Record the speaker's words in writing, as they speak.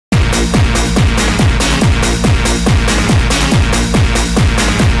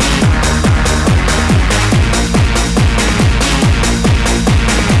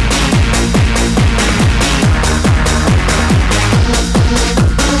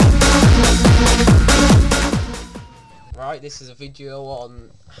Right, this is a video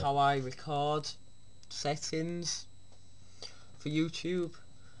on how I record settings for YouTube,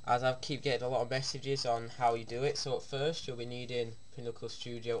 as I keep getting a lot of messages on how you do it. So at first you'll be needing Pinnacle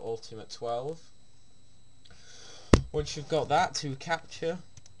Studio Ultimate 12. Once you've got that, to capture,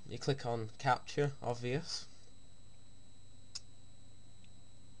 you click on capture, obvious.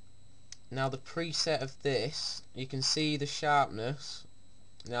 Now the preset of this, you can see the sharpness.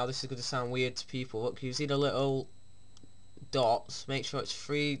 Now this is going to sound weird to people. Look, you see the little dots, make sure it's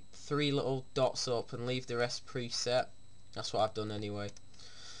three little dots up and leave the rest preset. That's what I've done anyway.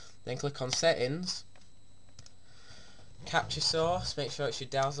 Then click on settings, capture source, make sure it's your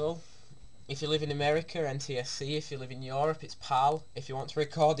Dazzle. If you live in America, NTSC. If you live in Europe, it's PAL. If you want to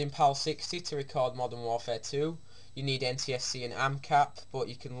record in PAL 60 to record Modern Warfare 2, you need NTSC and AMCAP, but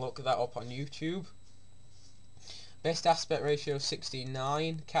you can look that up on YouTube. Best aspect ratio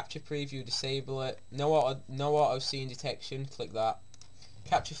 16:9. Capture preview, disable it. No auto scene detection, click that.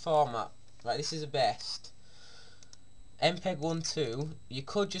 Capture format, right, this is the best. MPEG 1.2, you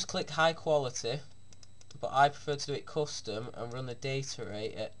could just click high quality, but I prefer to do it custom and run the data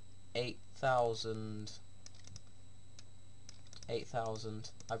rate at 8,000. I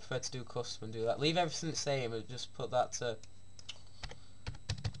prefer to do custom and do that. Leave everything the same, but just put that to,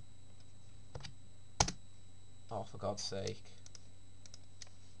 oh, for God's sake,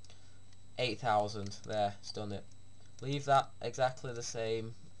 8,000. There, it's done it. Leave that exactly the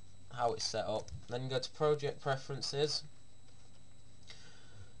same how it's set up. Then you go to project preferences,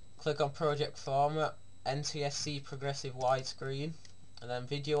 click on project format, NTSC progressive widescreen, and then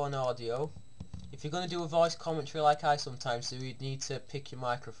video and audio. If you're going to do a voice commentary like I sometimes do, you'd need to pick your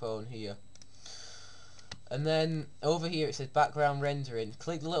microphone here. And then over here it says background rendering.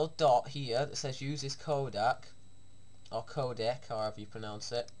 Click the little dot here that says use this codec, or however you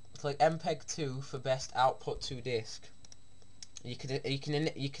pronounce it. Click MPEG 2 for best output to disk. You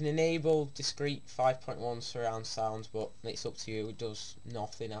can enable discrete 5.1 surround sounds, but it's up to you. It does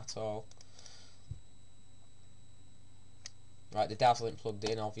nothing at all. Right, the Dazzle ain't plugged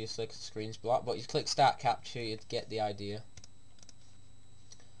in, obviously, because the screen's black. But you click start capture, you'd get the idea.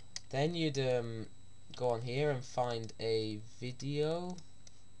 Then you'd go on here and find a video.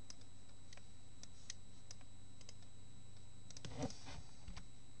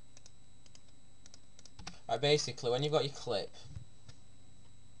 Right, basically, when you've got your clip,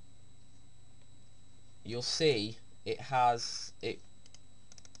 you'll see it has it.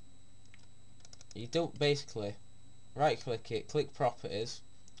 You don't basically right click it, click properties,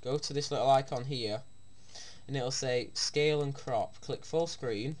 go to this little icon here, and it'll say scale and crop. Click full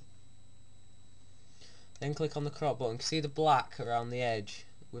screen, then click on the crop button. See the black around the edge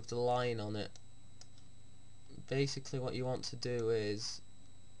with the line on it? Basically what you want to do is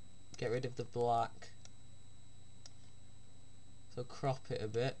get rid of the black, so crop it a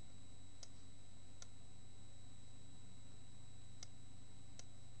bit.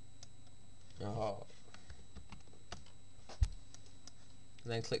 Oh.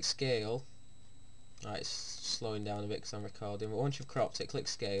 And then click scale. Right, it's slowing down a bit because I'm recording, but once you've cropped it, click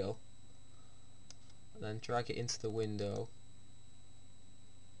scale, and then drag it into the window.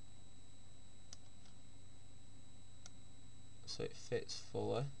 So it fits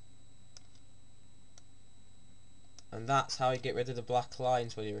fully. And that's how you get rid of the black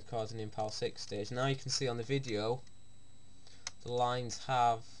lines when you're recording in PAL 60. Now you can see on the video, the lines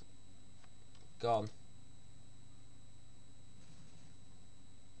have gone.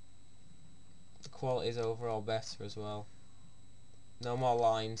 The quality is overall better as well. No more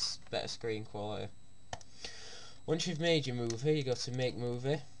lines, better screen quality. Once you've made your movie, you go to make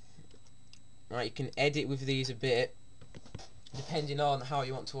movie. Right, you can edit with these a bit, depending on how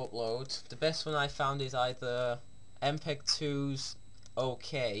you want to upload. The best one I found is either MPEG 2's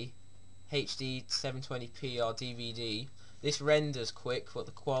OK, HD 720p or DVD. This renders quick, but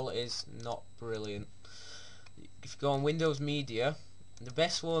the quality is not brilliant. If you go on Windows Media, the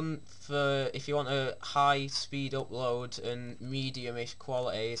best one for if you want a high speed upload and medium-ish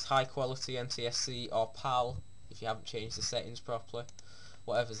quality is high quality NTSC or PAL, if you haven't changed the settings properly.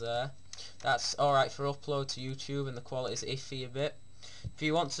 Whatever's there. That's alright for upload to YouTube, and the quality is iffy a bit. If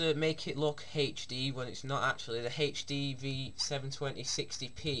you want to make it look HD when it's not actually, the HD 720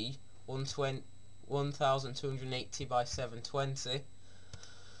 60p 1280 by 720,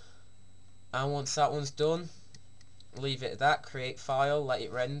 and once that one's done, leave it at that, create file, let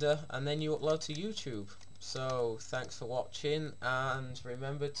it render, and then you upload to YouTube. So thanks for watching, and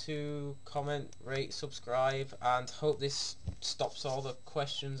remember to comment, rate, subscribe, and hope this stops all the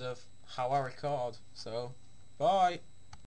questions of how I record. So bye.